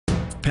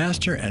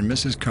Pastor and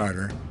Mrs.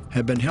 Carter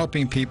have been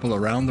helping people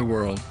around the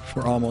world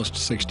for almost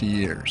 60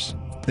 years.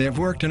 They have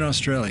worked in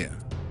Australia,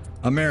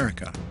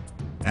 America,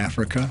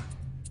 Africa,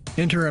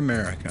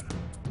 Inter-America,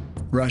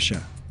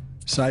 Russia,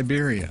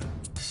 Siberia,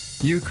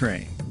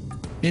 Ukraine,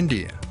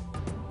 India,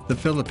 the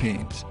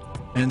Philippines,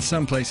 and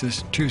some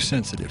places too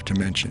sensitive to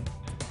mention.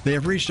 They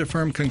have reached a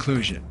firm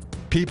conclusion.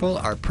 People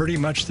are pretty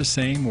much the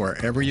same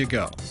wherever you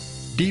go.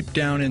 Deep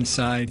down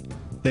inside,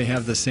 they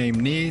have the same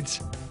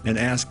needs and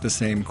ask the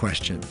same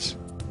questions.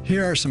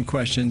 Here are some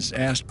questions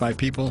asked by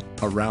people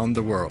around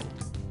the world.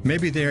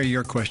 Maybe they are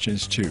your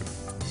questions too.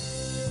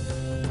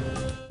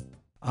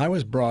 I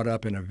was brought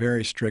up in a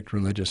very strict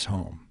religious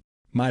home.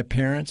 My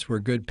parents were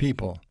good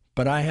people,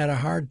 but I had a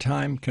hard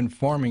time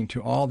conforming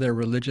to all their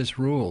religious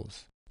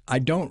rules. I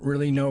don't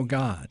really know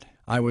God.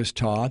 I was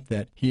taught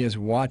that He is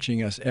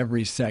watching us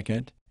every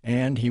second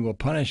and He will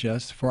punish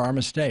us for our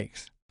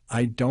mistakes.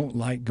 I don't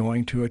like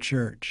going to a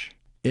church.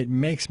 It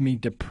makes me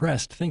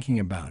depressed thinking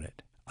about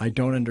it. I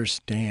don't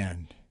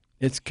understand.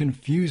 It's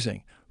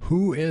confusing.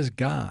 Who is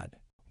God?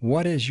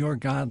 What is your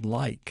God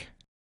like?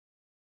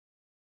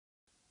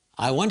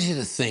 I want you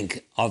to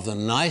think of the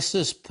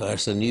nicest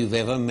person you've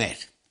ever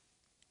met.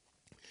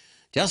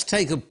 Just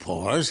take a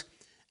pause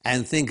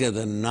and think of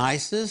the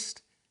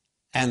nicest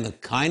and the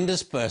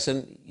kindest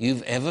person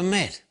you've ever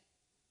met.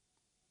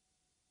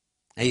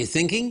 Are you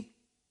thinking?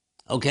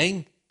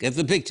 Okay, get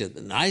the picture.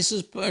 The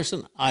nicest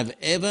person I've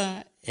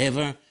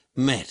ever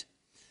met.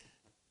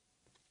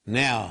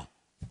 Now,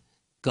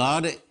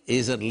 God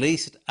is at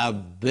least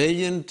 1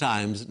 billion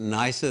times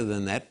nicer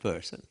than that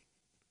person.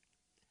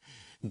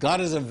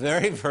 God is a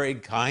very, very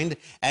kind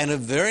and a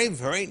very,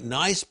 very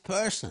nice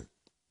person.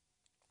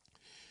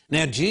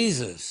 Now,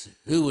 Jesus,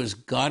 who was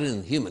God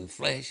in human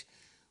flesh,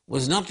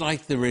 was not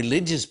like the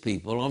religious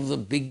people of the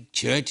big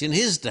church in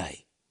his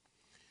day.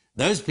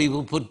 Those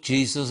people put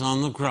Jesus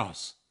on the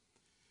cross.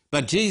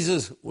 But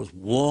Jesus was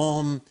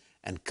warm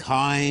and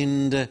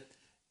kind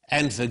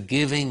and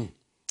forgiving.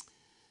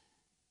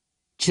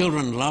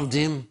 Children loved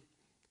him.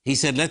 He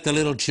said, "Let the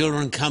little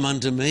children come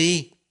unto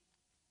me."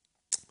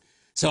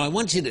 So I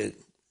want you to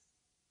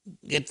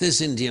get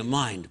this into your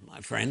mind,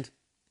 my friend.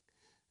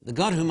 The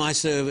God whom I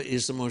serve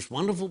is the most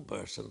wonderful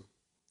person,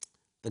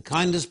 the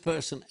kindest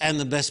person, and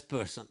the best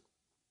person.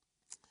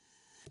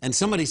 And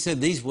somebody said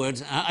these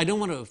words. I don't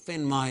want to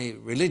offend my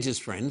religious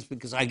friends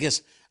because I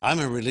guess I'm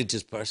a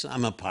religious person.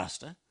 I'm a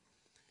pastor.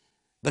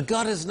 But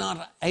God is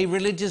not a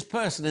religious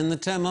person in the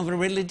term of a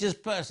religious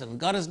person.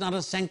 God is not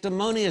a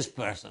sanctimonious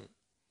person.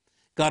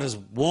 God is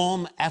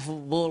warm,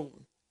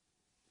 affable,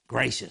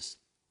 gracious.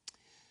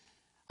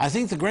 I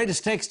think the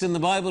greatest text in the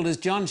Bible is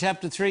John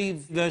chapter 3,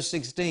 verse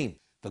 16.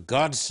 For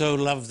God so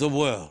loved the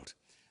world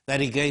that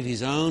he gave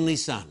his only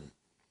Son,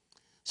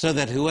 so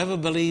that whoever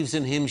believes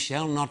in him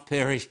shall not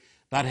perish,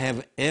 but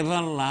have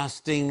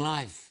everlasting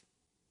life.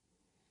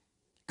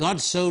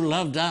 God so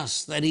loved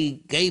us that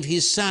he gave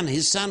his Son.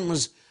 His Son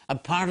was a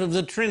part of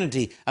the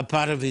Trinity, a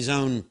part of his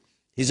own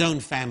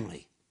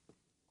family.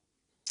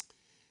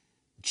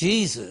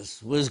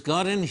 Jesus was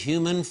God in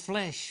human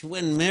flesh.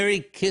 When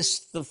Mary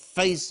kissed the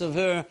face of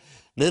her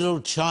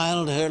little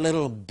child, her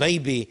little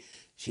baby,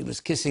 she was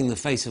kissing the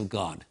face of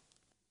God.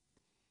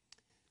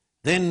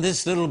 Then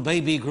this little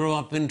baby grew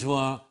up into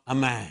a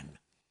man.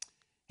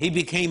 He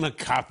became a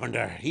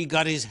carpenter. He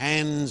got his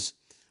hands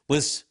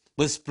with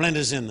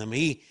splinters in them.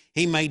 He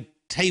made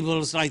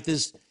tables like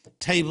this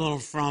table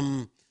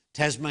from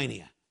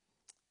Tasmania.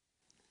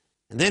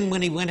 And then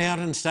when he went out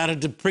and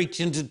started to preach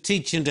and to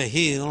teach and to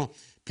heal,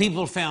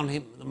 people found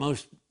him the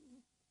most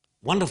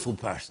wonderful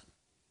person.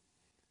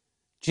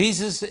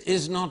 Jesus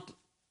is not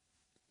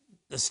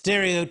the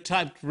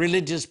stereotyped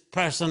religious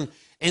person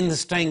in the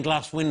stained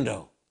glass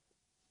window.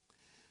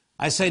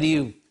 I say to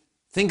you,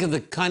 think of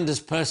the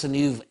kindest person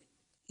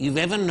you've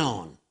ever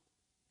known.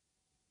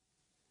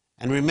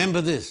 And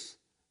remember this,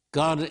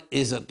 God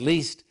is at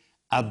least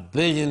 1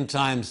 billion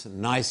times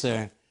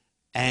nicer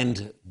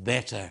and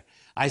better.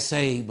 I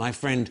say, my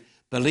friend,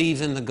 believe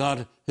in the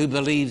God who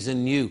believes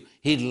in you.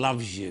 He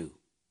loves you.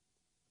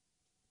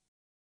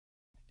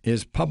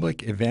 Is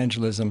public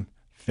evangelism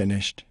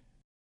finished?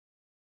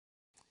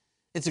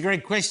 It's a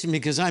great question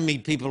because I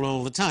meet people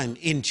all the time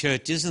in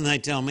churches and they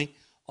tell me,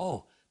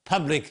 oh,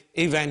 public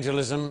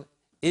evangelism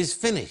is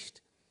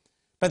finished.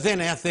 But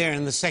then out there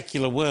in the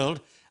secular world,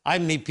 I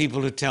meet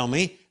people who tell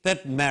me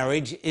that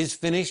marriage is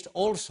finished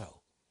also.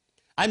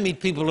 I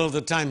meet people all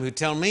the time who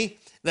tell me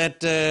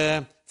that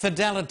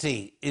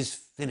fidelity is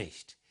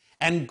finished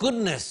and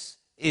goodness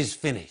is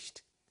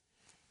finished.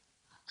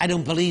 I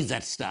don't believe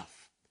that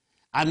stuff.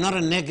 I'm not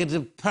a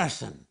negative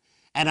person,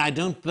 and I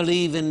don't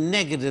believe in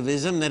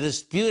negativism that is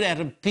spewed out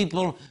of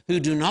people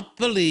who do not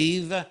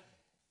believe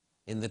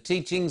in the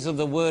teachings of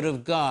the Word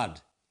of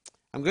God.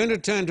 I'm going to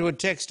turn to a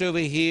text over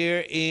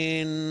here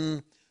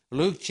in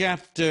Luke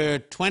chapter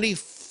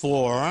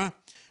 24,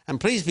 and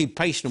please be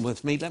patient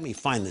with me. Let me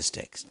find this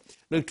text.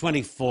 Luke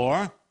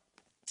 24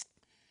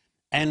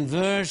 and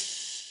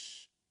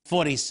verse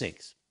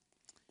 46.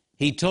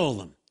 He told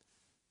them,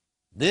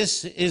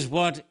 "This is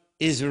what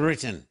is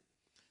written.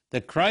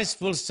 that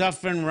Christ will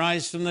suffer and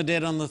rise from the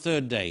dead on the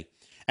third day,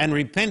 and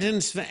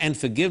repentance and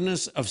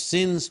forgiveness of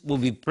sins will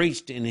be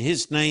preached in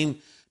his name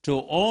to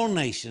all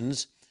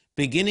nations,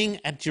 beginning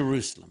at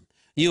Jerusalem.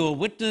 You are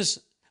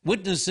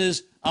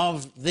witnesses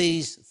of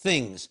these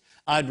things.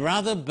 I'd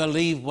rather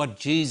believe what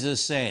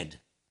Jesus said.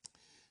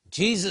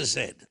 Jesus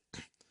said,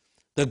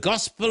 the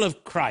gospel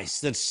of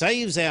Christ that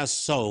saves our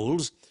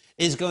souls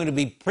is going to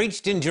be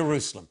preached in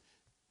Jerusalem.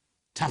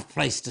 Tough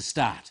place to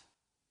start.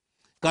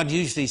 God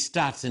usually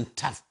starts in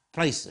tough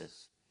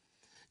places.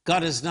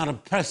 God is not a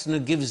person who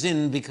gives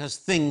in because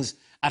things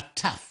are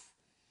tough.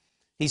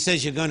 He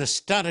says you're going to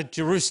start at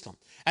Jerusalem,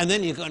 and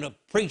then you're going to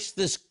preach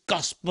this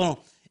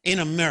gospel in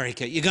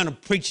America. You're going to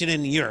preach it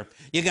in Europe.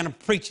 You're going to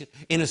preach it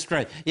in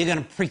Australia. You're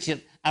going to preach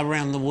it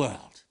around the world.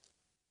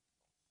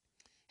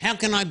 How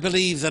can I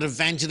believe that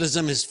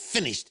evangelism is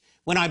finished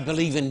when I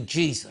believe in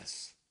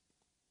Jesus?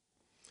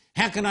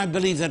 How can I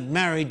believe that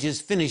marriage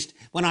is finished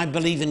when I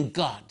believe in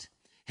God?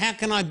 How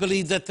can I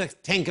believe that the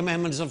Ten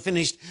Commandments are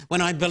finished when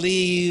I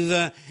believe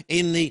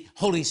in the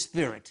Holy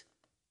Spirit?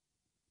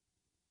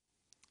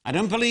 I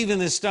don't believe in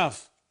this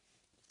stuff.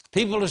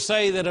 People who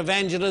say that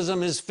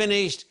evangelism is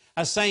finished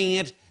are saying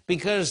it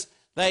because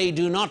they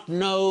do not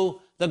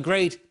know the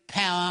great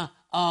power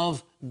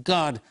of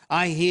God.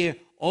 I hear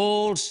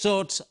all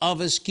sorts of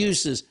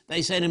excuses.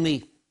 They say to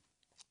me,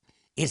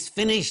 it's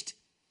finished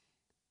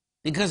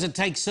because it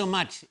takes so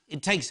much.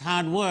 It takes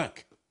hard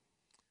work.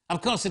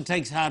 Of course it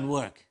takes hard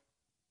work.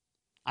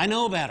 I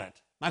know about it.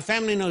 My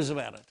family knows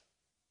about it.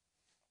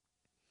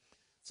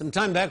 Some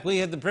time back, we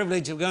had the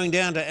privilege of going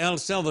down to El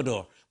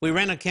Salvador. We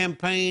ran a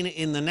campaign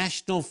in the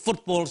National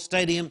Football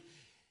Stadium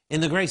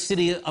in the great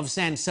city of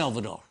San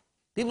Salvador.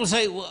 People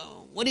say,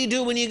 well, what do you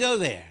do when you go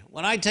there?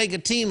 Well, I take a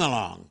team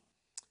along.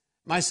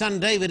 My son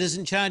David is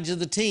in charge of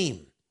the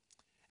team.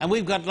 And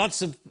we've got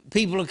lots of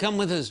people who come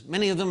with us.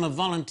 Many of them are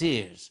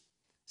volunteers.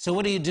 So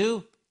what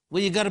do?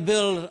 Well, you've got to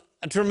build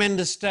a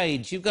tremendous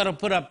stage. You've got to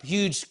put up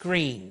huge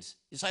screens.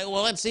 You say,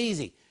 well, that's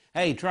easy.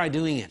 Hey, try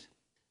doing it.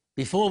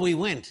 Before we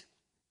went,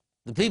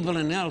 the people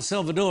in El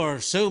Salvador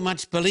so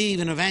much believe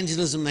in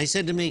evangelism, they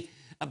said to me,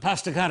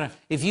 Pastor Carter,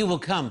 if you will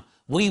come,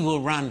 we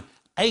will run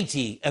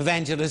 80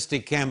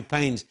 evangelistic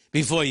campaigns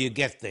before you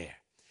get there.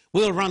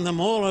 We'll run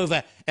them all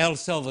over El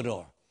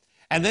Salvador.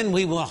 And then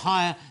we will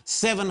hire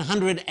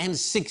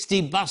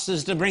 760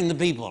 buses to bring the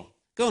people.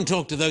 Go and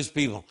talk to those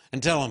people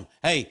and tell them,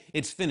 hey,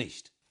 it's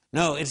finished.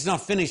 No, it's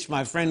not finished,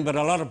 my friend, but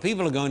a lot of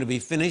people are going to be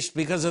finished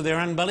because of their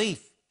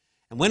unbelief.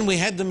 And when we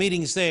had the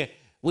meetings there,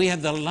 we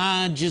had the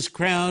largest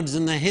crowds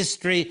in the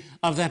history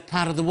of that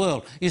part of the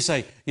world. You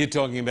say, you're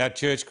talking about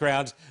church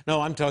crowds?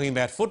 No, I'm talking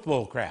about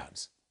football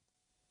crowds.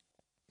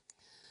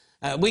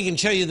 We can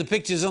show you the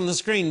pictures on the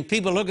screen.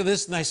 People look at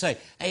this and they say,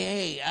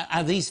 hey,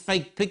 are these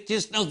fake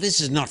pictures? No,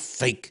 this is not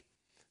fake.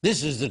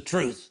 This is the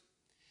truth.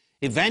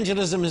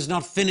 Evangelism is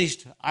not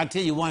finished. I'll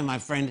tell you why, my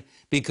friend,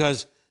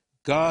 because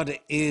God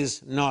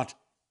is not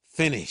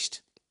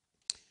finished.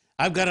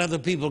 I've got other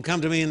people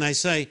come to me and they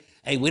say,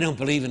 hey, we don't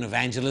believe in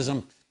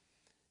evangelism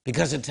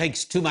because it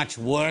takes too much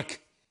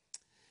work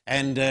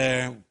and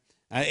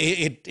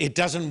it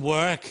doesn't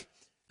work.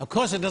 Of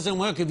course it doesn't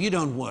work if you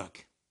don't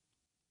work.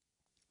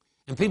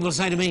 And people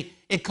say to me,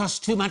 it costs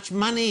too much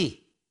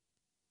money.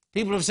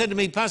 People have said to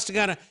me, Pastor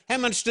Carter, how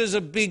much does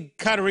a big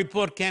Carter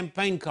Report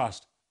campaign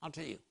cost? I'll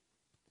tell you,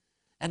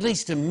 at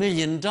least $1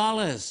 million.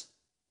 $1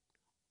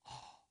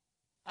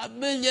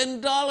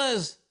 million.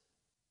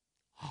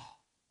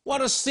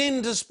 What a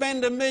sin to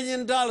spend $1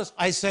 million.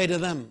 I say to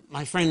them,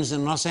 my friends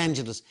in Los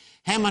Angeles,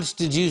 how much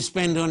did you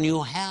spend on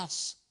your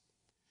house?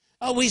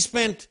 Oh, we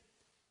spent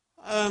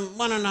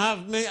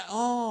 $1.5 million.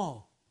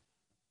 Oh.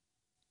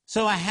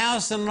 So a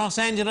house in Los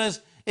Angeles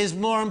is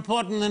more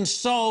important than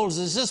souls.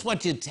 Is this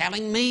what you're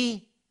telling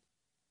me?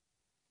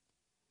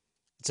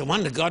 It's a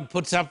wonder God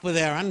puts up with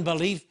our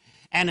unbelief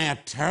and our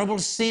terrible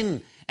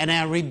sin and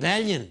our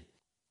rebellion.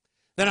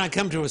 Then I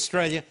come to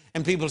Australia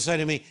and people say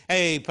to me,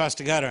 hey,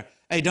 Pastor Carter,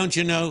 hey, don't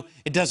you know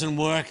it doesn't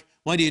work?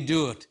 Why do you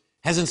do it?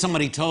 Hasn't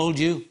somebody told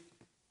you?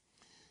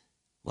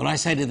 Well, I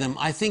say to them,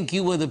 I think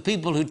you were the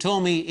people who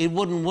told me it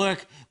wouldn't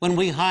work when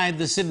we hired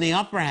the Sydney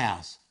Opera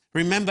House.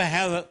 Remember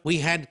how we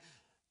had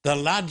the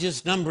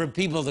largest number of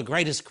people, the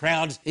greatest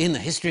crowds in the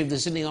history of the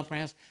Sydney Opera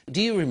House? Do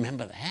you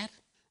remember that?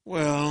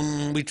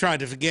 Well, we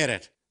tried to forget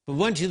it. But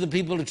weren't you the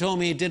people who told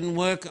me it didn't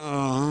work?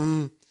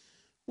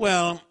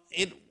 Well,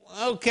 it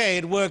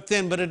worked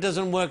then, but it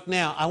doesn't work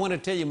now. I want to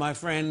tell you, my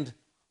friend,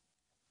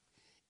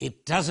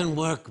 it doesn't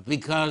work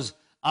because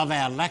of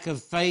our lack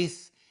of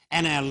faith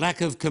and our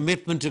lack of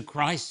commitment to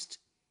Christ.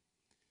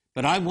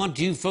 But I want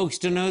you folks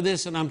to know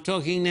this, and I'm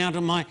talking now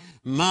to my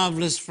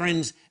marvelous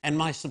friends and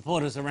my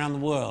supporters around the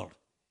world.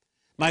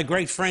 My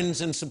great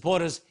friends and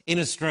supporters in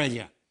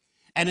Australia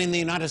and in the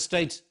United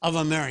States of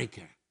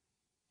America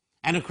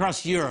and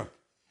across Europe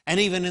and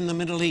even in the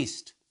Middle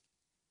East.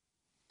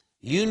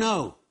 You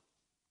know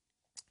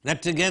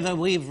that together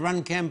we've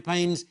run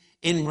campaigns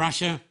in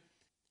Russia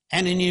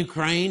and in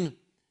Ukraine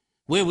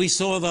where we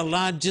saw the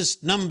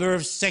largest number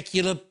of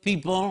secular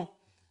people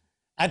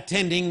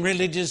attending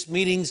religious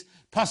meetings,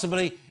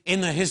 possibly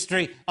in the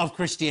history of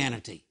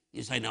Christianity.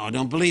 You say, no, I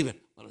don't believe it.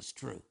 Well, it's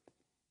true.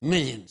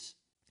 Millions.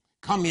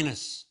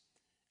 Communists,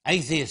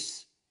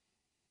 atheists.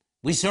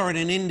 We saw it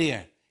in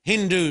India.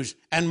 Hindus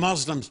and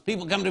Muslims.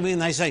 People come to me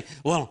and they say,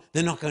 well,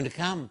 they're not going to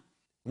come.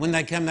 When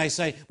they come, they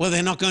say, well,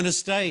 they're not going to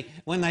stay.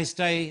 When they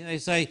stay, they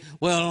say,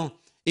 well,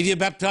 if you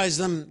baptize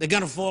them, they're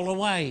going to fall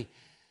away.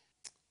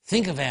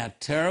 Think of our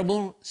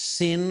terrible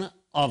sin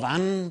of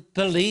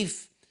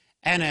unbelief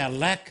and our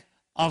lack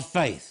of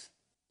faith.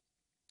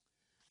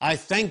 I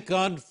thank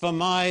God for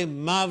my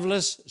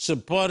marvelous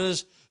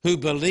supporters who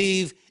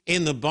believe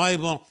in the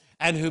Bible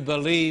and who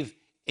believe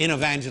in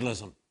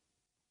evangelism.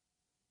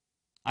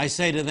 I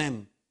say to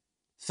them,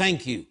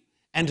 thank you.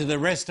 And to the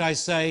rest I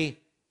say,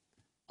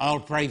 I'll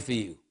pray for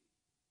you.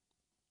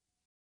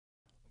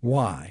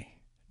 Why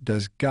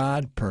does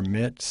God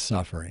permit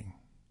suffering?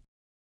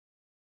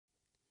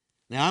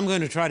 Now, I'm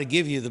going to try to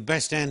give you the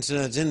best answer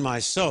that's in my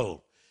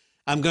soul.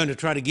 I'm going to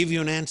try to give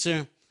you an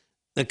answer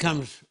that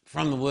comes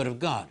from the Word of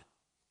God.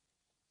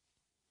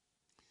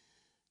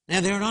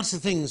 Now, there are lots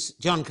of things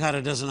John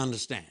Carter doesn't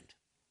understand.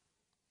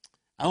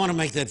 I want to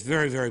make that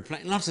very, very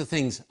plain. Lots of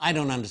things I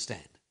don't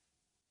understand.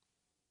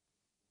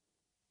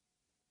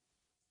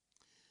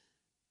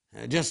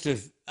 Just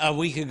a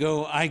week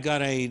ago, I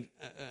got an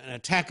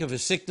attack of a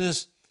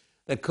sickness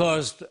that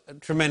caused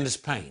tremendous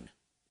pain.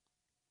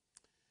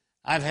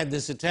 I've had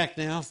this attack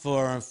now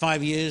for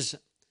 5 years,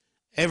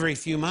 every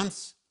few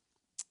months.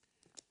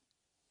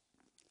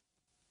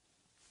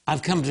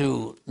 I've come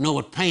to know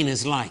what pain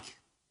is like.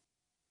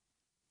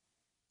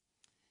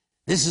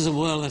 This is a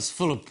world that's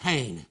full of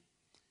pain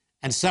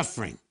and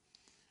suffering.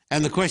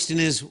 And the question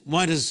is,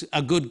 why does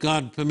a good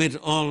God permit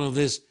all of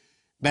this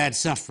bad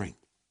suffering?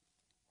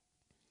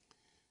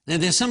 Now,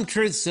 there's some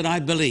truths that I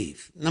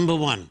believe. Number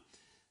one,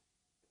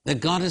 that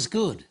God is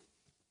good.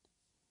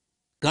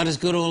 God is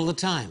good all the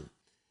time.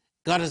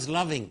 God is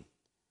loving.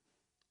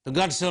 For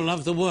God so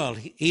loved the world,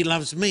 He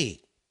loves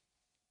me.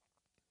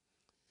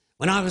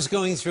 When I was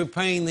going through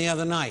pain the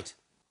other night,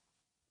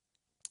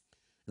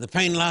 the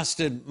pain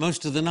lasted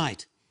most of the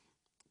night.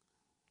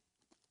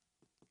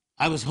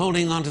 I was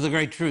holding on to the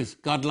great truth.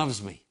 God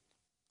loves me.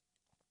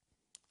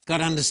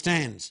 God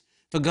understands.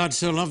 For God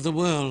so loved the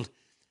world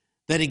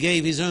that He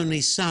gave His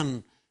only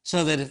Son,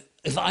 so that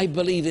if I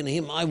believe in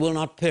Him, I will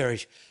not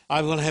perish.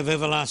 I will have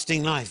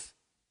everlasting life.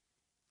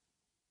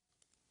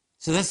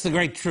 So that's the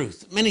great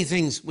truth. Many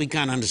things we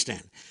can't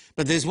understand.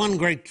 But there's one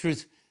great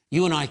truth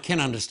you and I can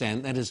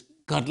understand, that is,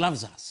 God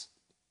loves us.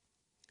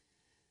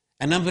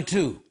 And number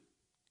two,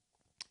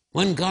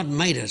 when God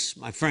made us,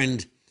 my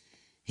friend,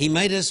 He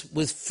made us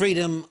with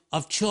freedom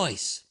of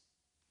choice.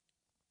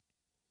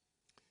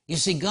 You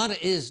see, God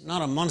is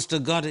not a monster.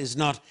 God is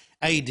not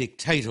a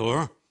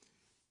dictator.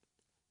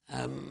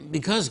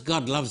 Because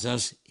God loves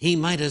us, He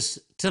made us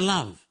to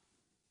love.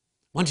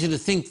 I want you to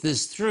think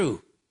this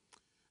through.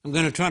 I'm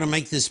going to try to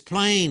make this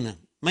plain.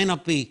 May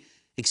not be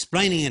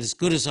explaining it as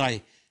good as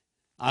I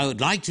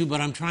would like to, but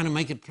I'm trying to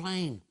make it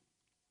plain.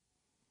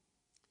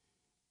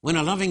 When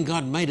a loving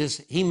God made us,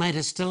 He made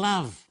us to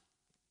love.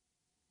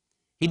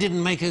 He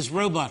didn't make us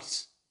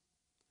robots.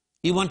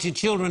 You want your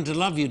children to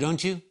love you,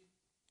 don't you?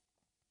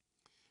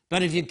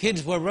 But if your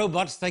kids were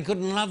robots, they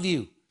couldn't love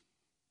you.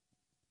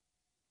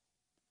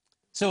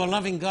 So a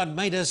loving God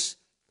made us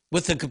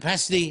with the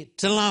capacity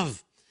to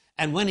love.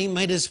 And when He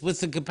made us with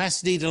the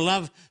capacity to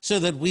love so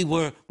that we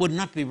would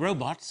not be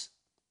robots,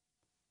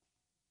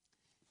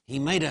 He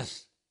made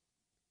us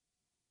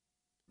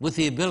with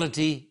the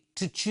ability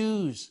to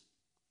choose.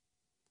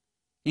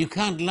 You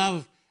can't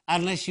love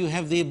unless you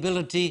have the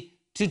ability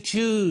to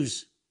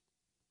choose.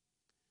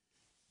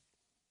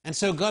 And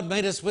so God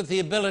made us with the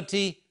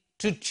ability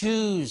to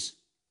choose.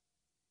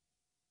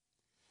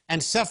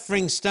 And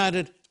suffering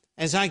started,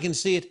 as I can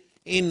see it,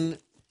 in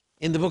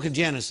the book of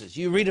Genesis.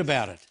 You read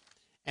about it.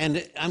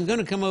 And I'm going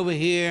to come over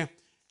here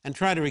and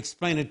try to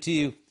explain it to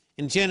you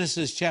in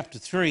Genesis chapter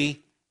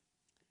 3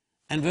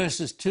 and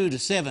verses 2 to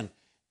 7.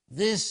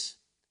 This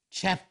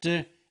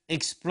chapter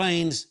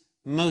explains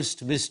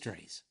most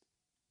mysteries.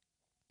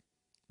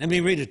 Let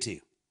me read it to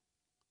you.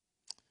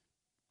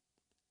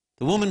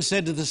 The woman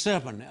said to the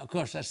serpent, now, of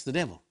course, that's the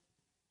devil,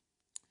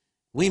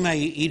 we may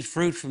eat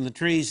fruit from the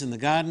trees in the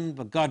garden,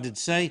 but God did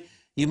say,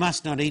 you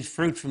must not eat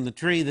fruit from the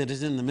tree that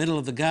is in the middle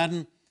of the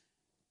garden.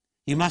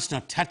 You must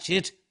not touch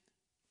it,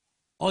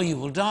 or you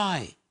will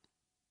die.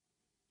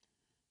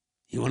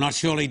 You will not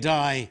surely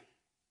die,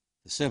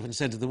 the serpent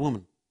said to the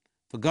woman,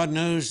 for God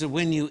knows that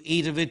when you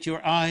eat of it,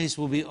 your eyes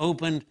will be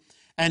opened,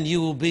 and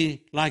you will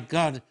be like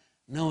God,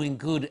 knowing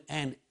good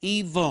and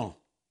evil.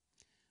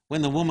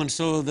 When the woman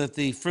saw that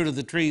the fruit of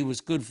the tree was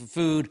good for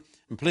food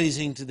and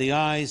pleasing to the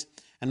eyes,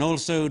 and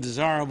also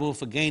desirable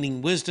for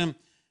gaining wisdom,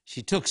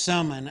 she took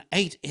some and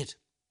ate it.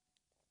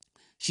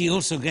 She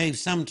also gave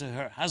some to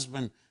her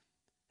husband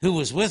who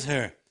was with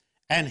her,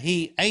 and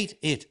he ate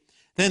it.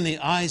 Then the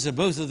eyes of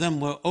both of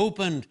them were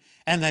opened,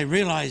 and they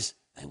realized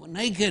they were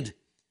naked.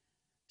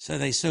 So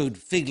they sewed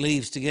fig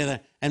leaves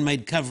together and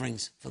made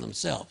coverings for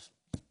themselves.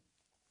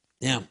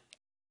 Now,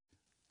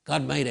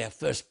 God made our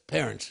first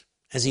parents,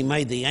 as he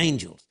made the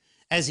angels,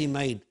 as he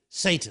made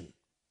Satan.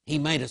 He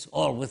made us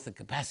all with the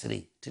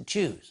capacity to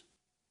choose.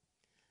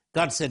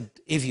 God said,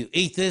 if you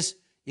eat this,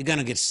 you're going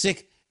to get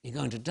sick, you're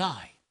going to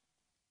die.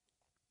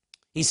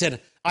 He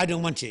said, I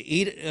don't want you to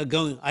eat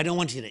it. I don't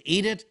want you to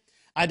eat it.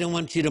 I don't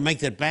want you to make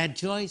that bad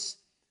choice.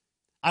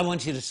 I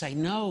want you to say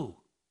no.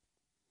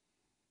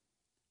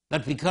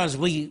 But because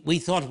we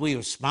thought we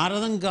were smarter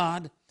than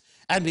God,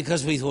 and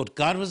because we thought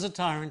God was a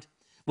tyrant,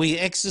 we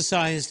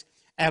exercised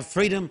our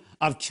freedom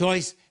of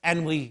choice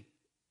and we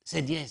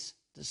said yes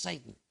to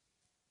Satan.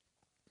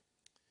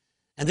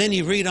 And then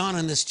you read on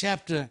in this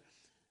chapter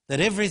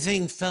that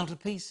everything fell to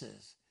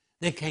pieces.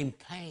 There came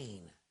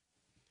pain,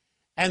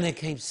 and there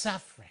came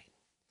suffering,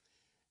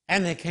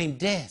 and there came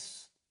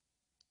death.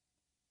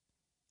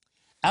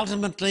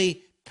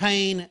 Ultimately,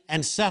 pain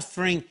and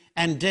suffering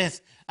and death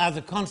are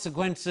the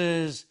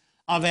consequences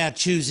of our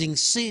choosing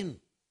sin.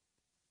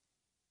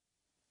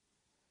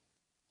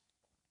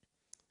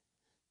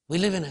 We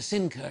live in a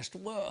sin-cursed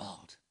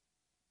world.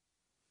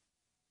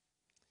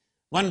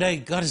 One day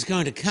God is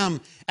going to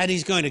come and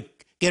he's going to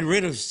get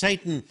rid of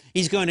Satan.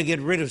 He's going to get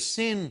rid of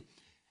sin.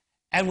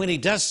 And when he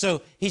does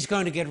so, he's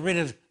going to get rid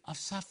of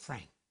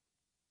suffering.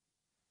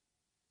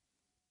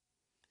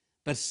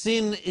 But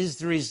sin is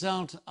the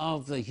result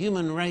of the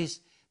human race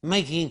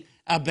making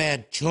a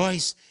bad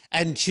choice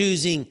and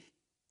choosing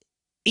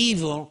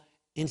evil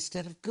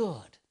instead of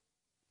good.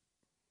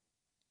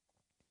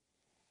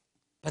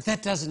 But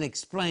that doesn't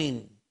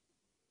explain,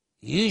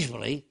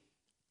 usually,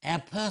 our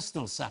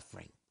personal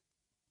suffering.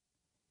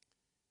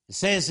 It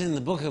says in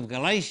the book of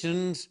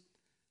Galatians,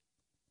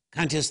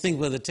 can't just think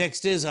where the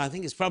text is, I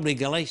think it's probably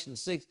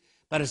Galatians 6,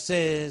 but it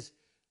says,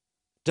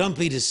 don't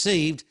be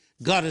deceived,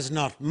 God is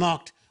not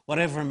mocked.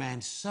 Whatever a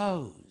man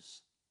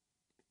sows,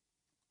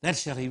 that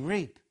shall he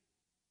reap.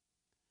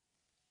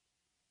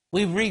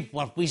 We reap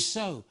what we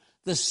sow.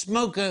 The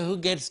smoker who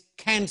gets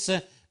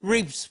cancer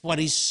reaps what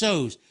he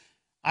sows.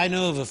 I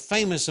know of a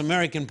famous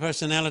American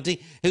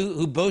personality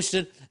who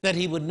boasted that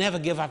he would never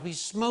give up his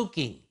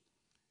smoking.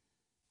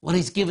 Well,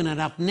 he's given it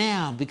up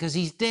now because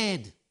he's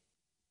dead.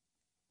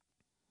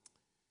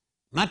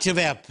 Much of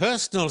our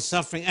personal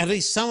suffering, at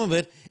least some of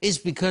it, is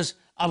because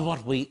of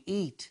what we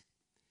eat,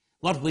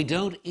 what we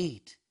don't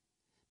eat,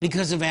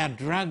 because of our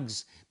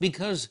drugs,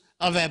 because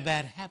of our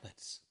bad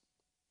habits.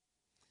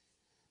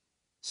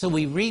 So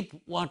we reap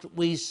what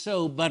we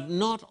sow, but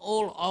not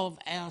all of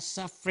our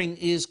suffering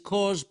is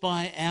caused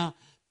by our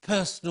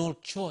personal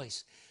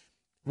choice.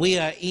 We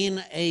are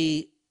in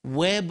a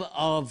web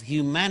of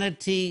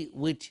humanity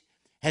which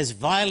has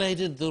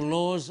violated the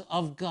laws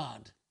of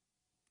God.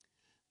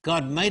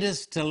 God made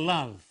us to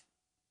love,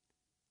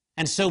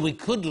 and so we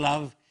could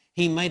love.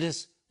 He made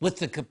us with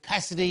the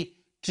capacity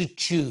to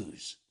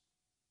choose.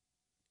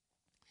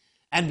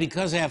 And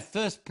because our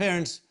first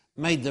parents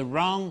made the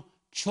wrong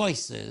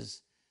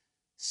choices,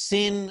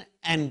 sin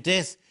and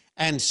death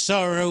and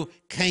sorrow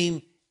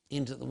came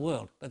into the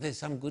world. But there's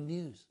some good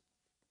news.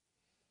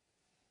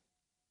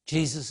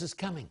 Jesus is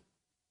coming.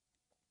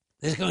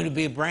 There's going to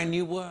be a brand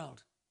new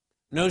world.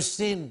 No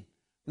sin,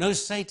 no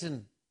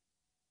Satan,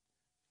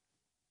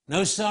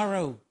 no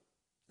sorrow,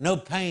 no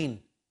pain,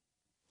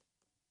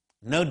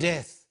 no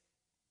death.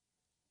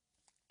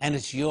 And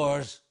it's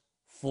yours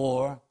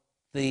for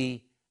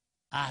the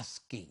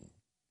asking.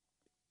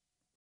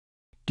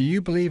 Do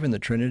you believe in the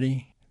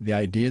Trinity, the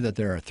idea that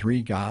there are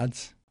three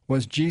gods?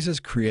 Was Jesus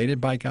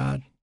created by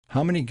God?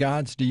 How many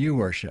gods do you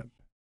worship?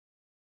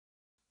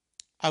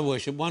 I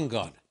worship one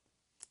God.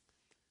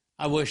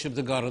 I worship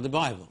the God of the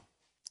Bible.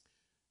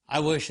 I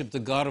worship the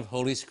God of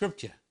Holy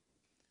Scripture.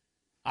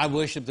 I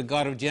worship the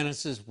God of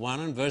Genesis 1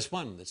 and verse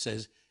 1 that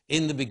says,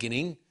 in the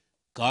beginning,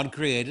 God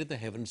created the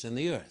heavens and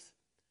the earth.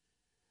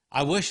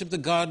 I worship the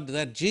God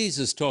that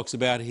Jesus talks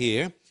about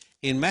here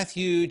in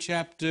Matthew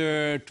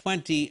chapter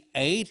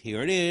 28,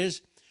 here it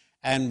is,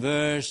 and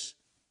verse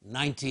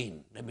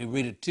 19. Let me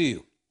read it to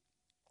you.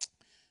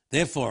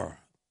 Therefore,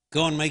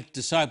 go and make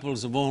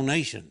disciples of all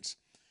nations,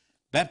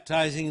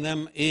 baptizing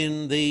them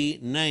in the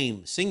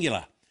name,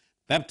 singular,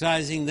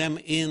 baptizing them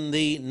in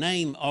the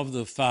name of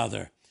the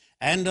Father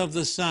and of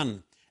the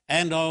Son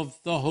and of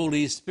the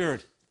Holy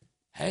Spirit.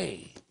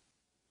 Hey,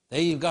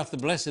 there you've got the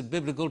blessed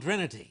biblical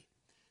Trinity.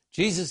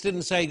 Jesus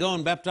didn't say go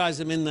and baptize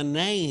them in the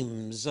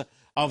names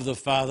of the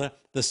Father,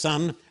 the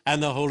Son,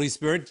 and the Holy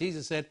Spirit.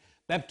 Jesus said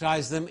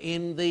baptize them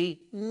in the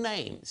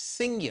name,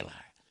 singular,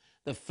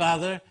 the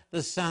Father,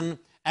 the Son,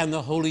 and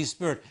the Holy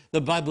Spirit.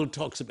 The Bible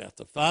talks about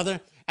the Father,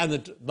 and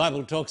the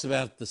Bible talks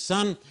about the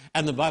Son,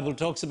 and the Bible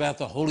talks about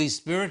the Holy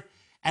Spirit,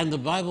 and the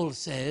Bible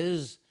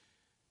says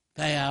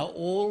they are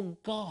all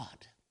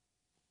God.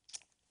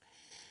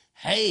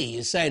 Hey,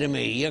 you say to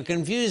me, you're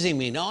confusing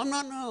me. No,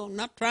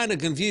 not trying to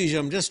confuse you.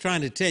 I'm just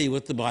trying to tell you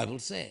what the Bible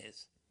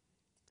says.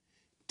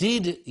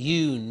 Did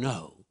you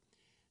know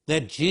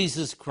that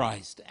Jesus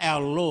Christ,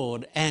 our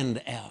Lord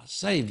and our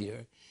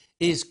Savior,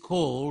 is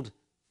called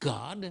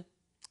God?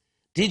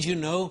 Did you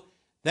know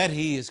that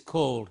he is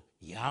called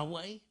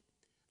Yahweh,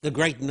 the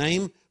great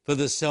name for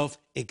the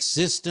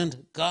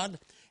self-existent God?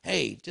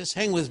 Hey, just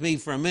hang with me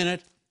for a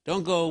minute.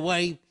 Don't go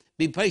away.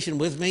 Be patient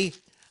with me.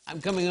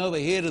 I'm coming over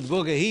here to the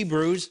book of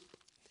Hebrews.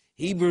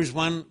 Hebrews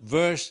 1,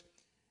 verse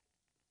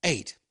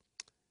 8.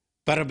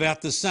 But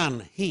about the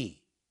Son,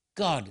 He,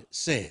 God,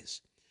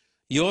 says,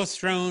 your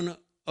throne,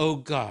 O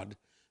God,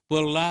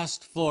 will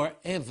last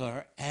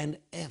forever and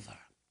ever.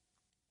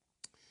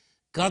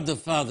 God the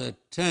Father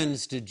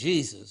turns to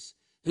Jesus,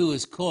 who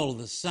is called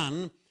the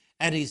Son,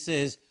 and he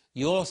says,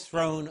 your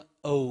throne,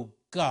 O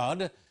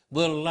God,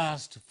 will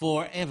last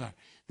forever.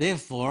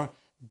 Therefore,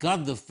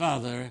 God the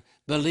Father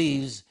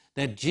believes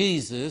that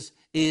Jesus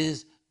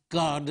is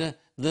God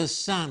the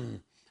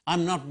Son.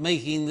 I'm not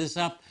making this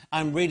up.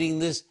 I'm reading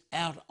this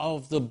out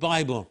of the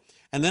Bible.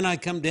 And then I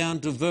come down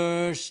to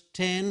verse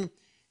 10.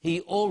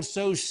 He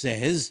also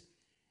says,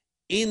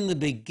 in the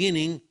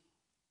beginning,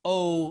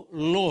 O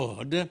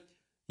Lord,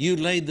 you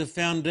laid the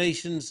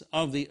foundations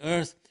of the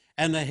earth,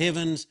 and the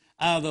heavens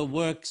are the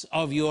works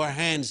of your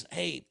hands.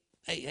 Hey,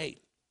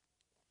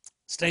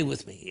 stay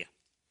with me here.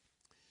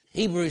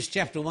 Hebrews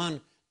chapter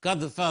 1, God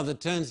the Father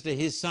turns to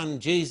his Son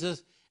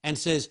Jesus and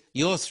says,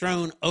 your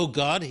throne, O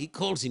God. He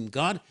calls him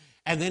God.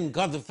 And then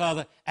God the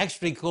Father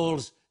actually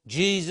calls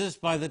Jesus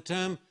by the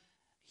term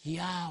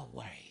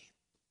Yahweh.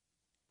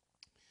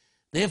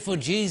 Therefore,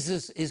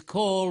 Jesus is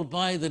called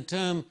by the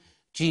term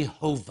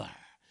Jehovah,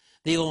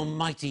 the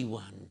Almighty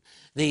One,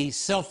 the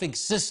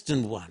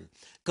self-existent one.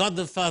 God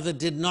the Father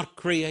did not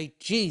create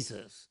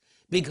Jesus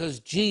because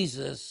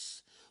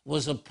Jesus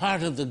was a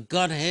part of the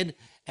Godhead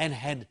and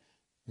had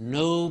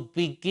no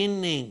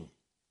beginning.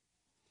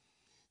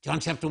 John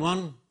chapter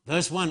 1,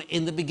 verse 1,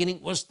 in the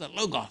beginning was the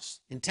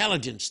Logos,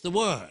 intelligence, the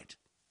Word.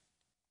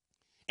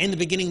 In the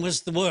beginning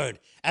was the Word,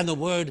 and the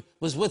Word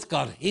was with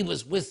God. He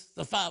was with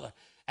the Father.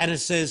 And it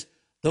says,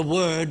 the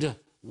Word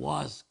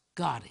was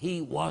God.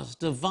 He was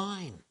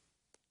divine.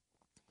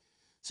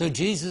 So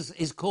Jesus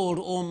is called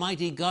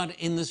Almighty God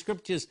in the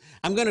Scriptures.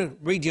 I'm going to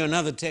read you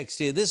another text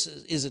here. This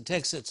is a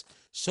text that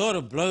sort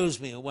of blows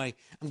me away.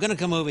 I'm going to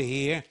come over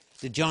here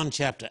to John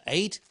chapter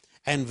 8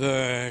 and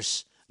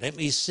verse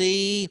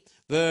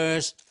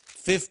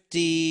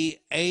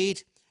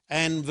 58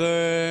 and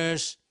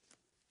verse,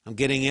 I'm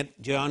getting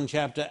it, John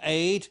chapter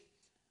 8.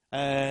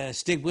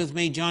 Stick with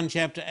me, John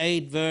chapter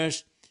 8,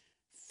 verse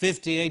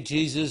 58.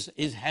 Jesus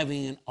is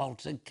having an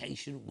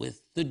altercation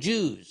with the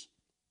Jews.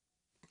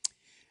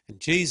 And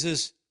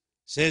Jesus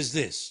says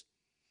this.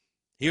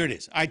 Here it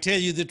is. I tell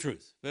you the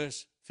truth.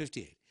 Verse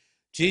 58.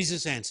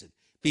 Jesus answered,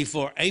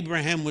 before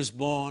Abraham was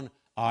born,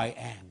 I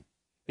am.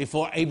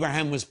 Before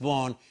Abraham was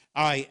born,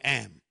 I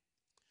am.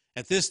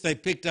 At this, they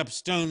picked up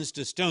stones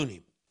to stone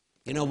him.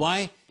 You know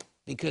why?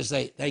 Because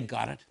they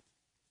got it.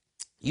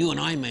 You and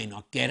I may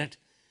not get it,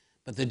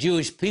 but the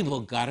Jewish people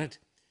got it.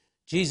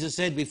 Jesus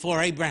said,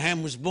 before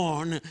Abraham was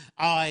born,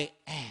 I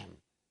am.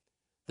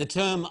 The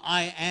term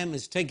I am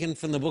is taken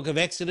from the book of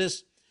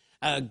Exodus.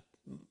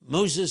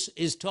 Moses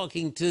is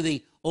talking to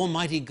the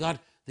Almighty God,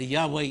 the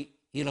Yahweh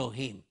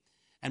Elohim.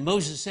 And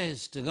Moses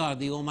says to God,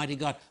 the Almighty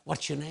God,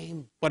 what's your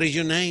name? What is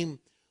your name?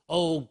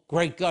 Oh,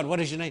 great God, what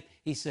is your name?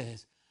 He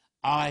says,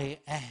 I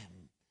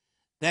am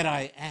that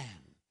I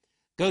am.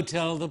 Go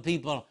tell the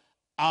people,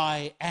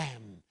 I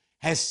am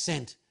has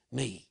sent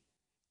me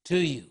to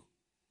you.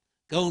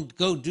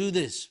 Go do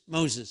this,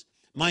 Moses.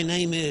 My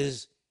name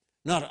is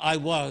not I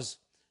was.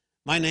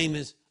 My name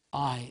is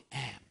I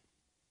am.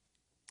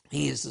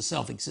 He is the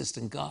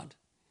self-existent God.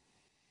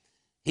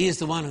 He is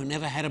the one who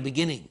never had a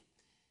beginning.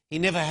 He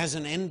never has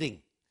an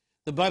ending.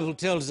 The Bible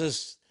tells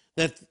us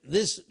that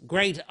this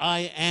great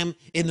I am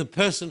in the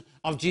person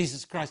of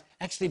Jesus Christ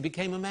actually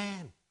became a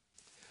man.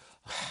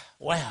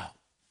 Wow.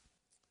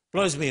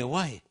 Blows me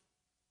away.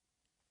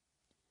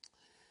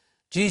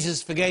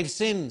 Jesus forgave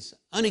sins.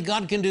 Only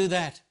God can do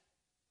that.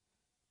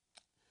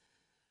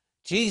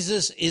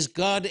 Jesus is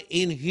God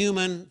in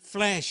human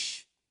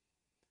flesh.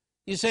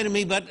 You say to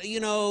me, but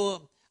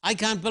I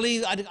can't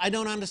believe, I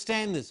don't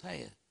understand this.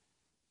 Hey,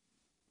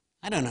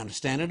 I don't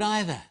understand it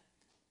either.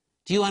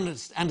 Do you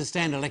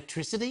understand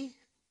electricity?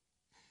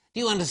 Do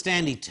you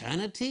understand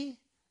eternity?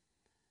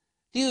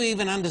 Do you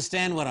even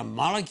understand what a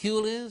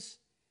molecule is?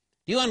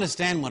 Do you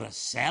understand what a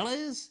cell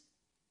is?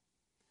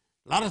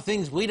 A lot of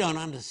things we don't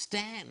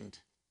understand.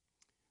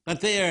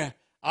 But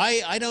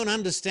I don't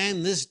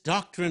understand this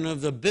doctrine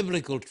of the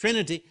biblical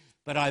Trinity,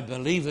 but I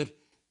believe it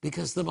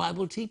because the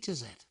Bible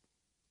teaches it.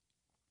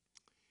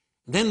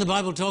 Then the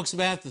Bible talks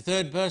about the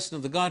third person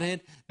of the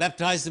Godhead,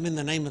 baptize them in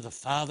the name of the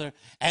Father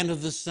and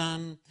of the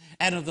Son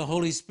and of the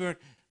Holy Spirit.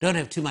 Don't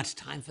have too much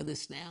time for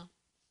this now.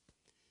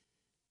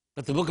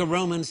 But the book of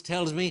Romans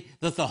tells me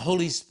that the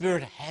Holy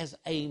Spirit has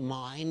a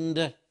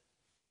mind.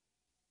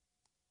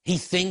 He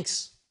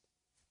thinks.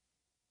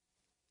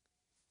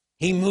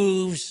 He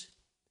moves.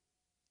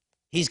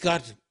 He's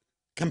got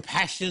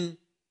compassion.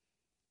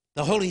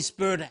 The Holy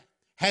Spirit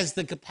has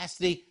the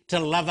capacity to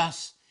love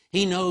us.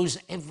 He knows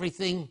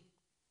everything.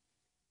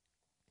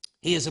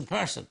 He is a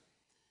person.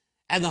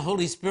 And the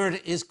Holy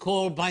Spirit is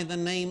called by the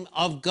name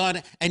of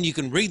God. And you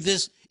can read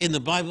this in the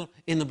Bible,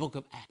 in the book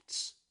of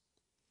Acts.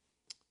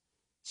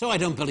 So I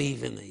don't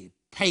believe in the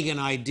pagan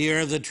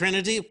idea of the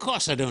Trinity. Of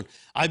course I don't.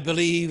 I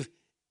believe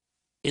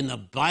in the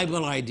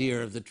Bible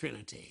idea of the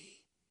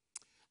Trinity.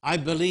 I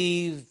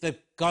believe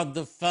that God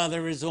the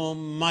Father is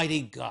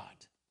Almighty God.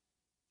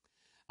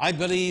 I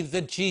believe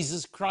that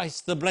Jesus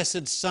Christ, the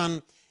blessed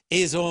Son,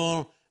 is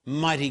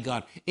Almighty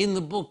God. In the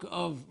book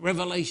of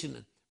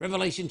Revelation,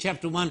 Revelation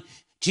chapter 1,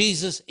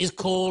 Jesus is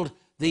called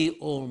the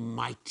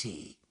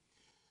Almighty,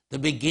 the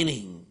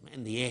beginning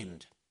and the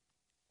end,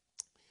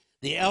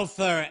 the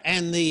Alpha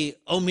and the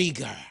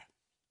Omega.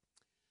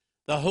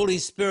 The Holy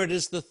Spirit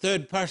is the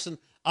third person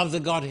of the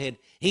Godhead.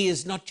 He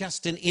is not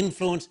just an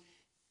influence,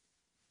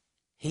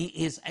 he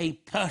is a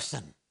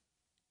person.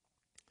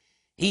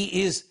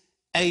 He is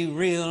a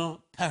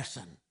real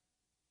person.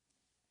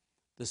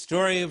 The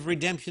story of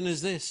redemption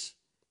is this: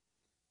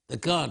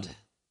 that God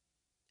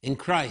in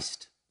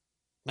Christ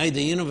made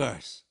the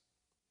universe.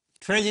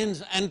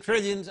 Trillions and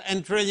trillions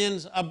and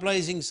trillions of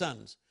blazing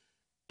suns.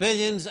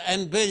 Billions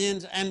and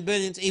billions and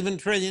billions, even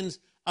trillions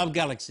of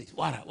galaxies.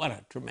 What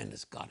a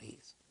tremendous God he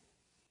is.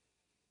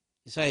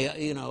 You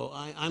say,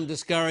 I'm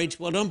discouraged.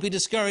 Well, don't be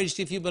discouraged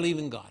if you believe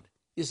in God.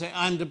 You say,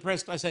 I'm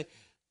depressed. I say,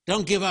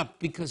 don't give up,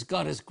 because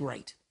God is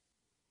great.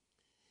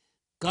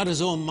 God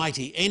is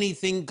almighty.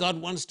 Anything God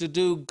wants to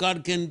do,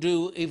 God can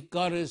do. If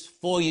God is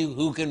for you,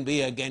 who can be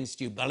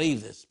against you?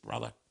 Believe this,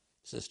 brother,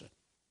 sister.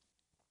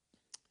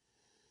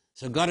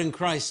 So God in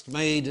Christ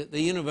made the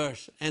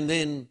universe, and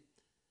then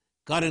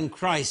God in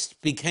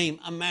Christ became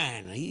a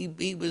man.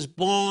 He was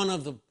born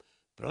of the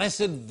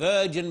Blessed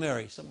Virgin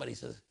Mary. Somebody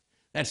says,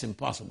 that's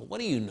impossible. What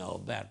do you know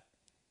about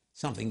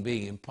something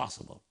being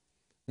impossible?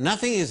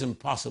 Nothing is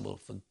impossible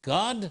for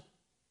God.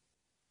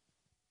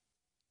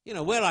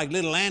 We're like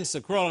little ants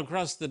that crawl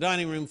across the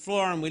dining room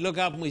floor, and we look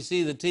up and we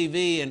see the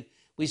TV and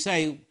we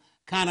say,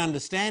 can't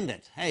understand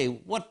it. Hey,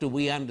 what do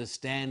we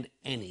understand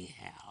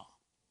anyhow?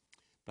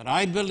 But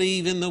I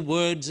believe in the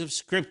words of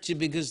Scripture,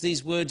 because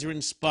these words are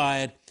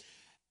inspired.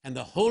 And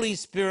the Holy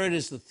Spirit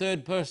is the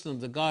third person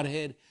of the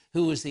Godhead,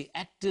 who is the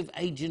active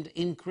agent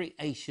in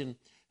creation,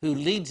 who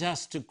leads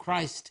us to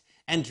Christ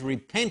and to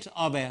repent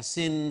of our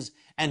sins,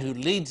 and who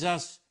leads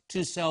us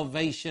to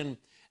salvation.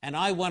 And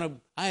I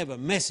have a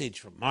message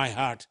from my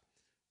heart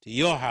to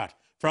your heart,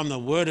 from the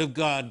Word of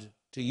God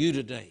to you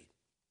today.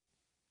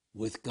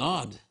 With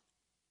God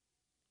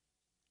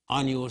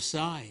on your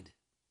side,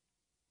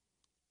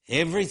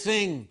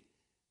 everything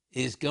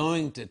is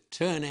going to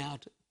turn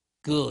out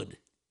good.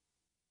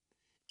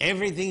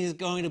 Everything is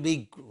going to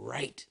be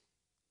great.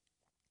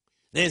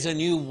 There's a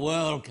new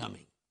world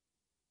coming.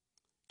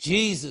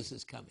 Jesus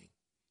is coming.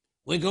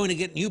 We're going to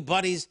get new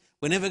bodies.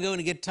 We're never going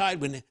to get tired.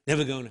 We're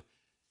never going to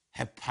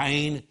have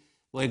pain.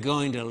 We're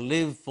going to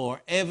live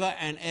forever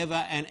and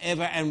ever and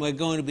ever, and we're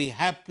going to be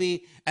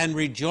happy and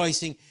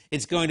rejoicing.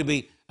 It's going to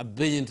be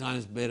 1,000,000,000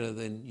 times better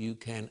than you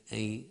can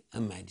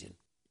imagine.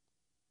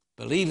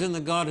 Believe in the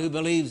God who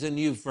believes in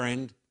you,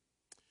 friend.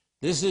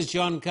 This is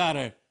John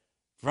Carter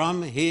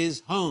from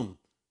his home,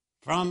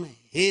 from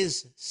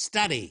his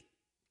study,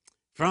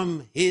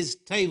 from his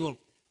table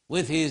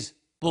with his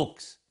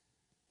books,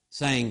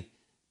 saying,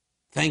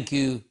 thank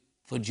you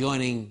for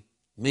joining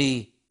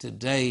me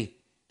today,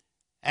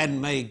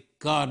 and may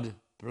God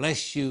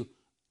bless you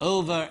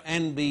over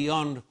and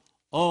beyond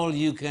all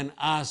you can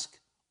ask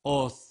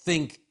or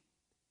think.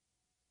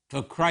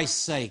 For Christ's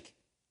sake,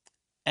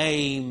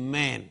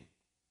 amen.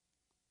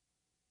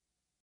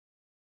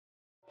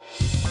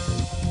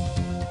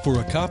 For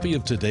a copy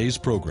of today's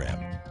program,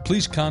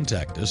 please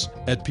contact us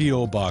at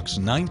P.O. Box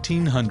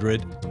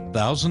 1900,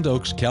 Thousand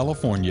Oaks,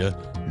 California,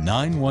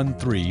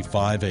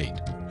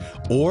 91358.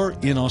 Or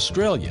in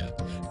Australia,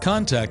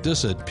 contact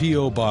us at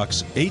P.O.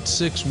 Box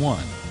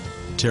 861,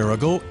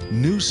 Terrigal,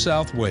 New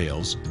South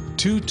Wales,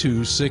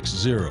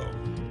 2260.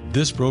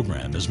 This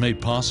program is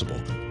made possible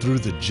through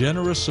the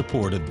generous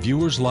support of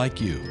viewers like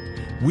you.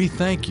 We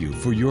thank you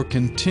for your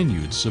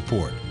continued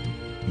support.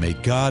 May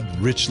God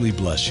richly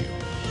bless you.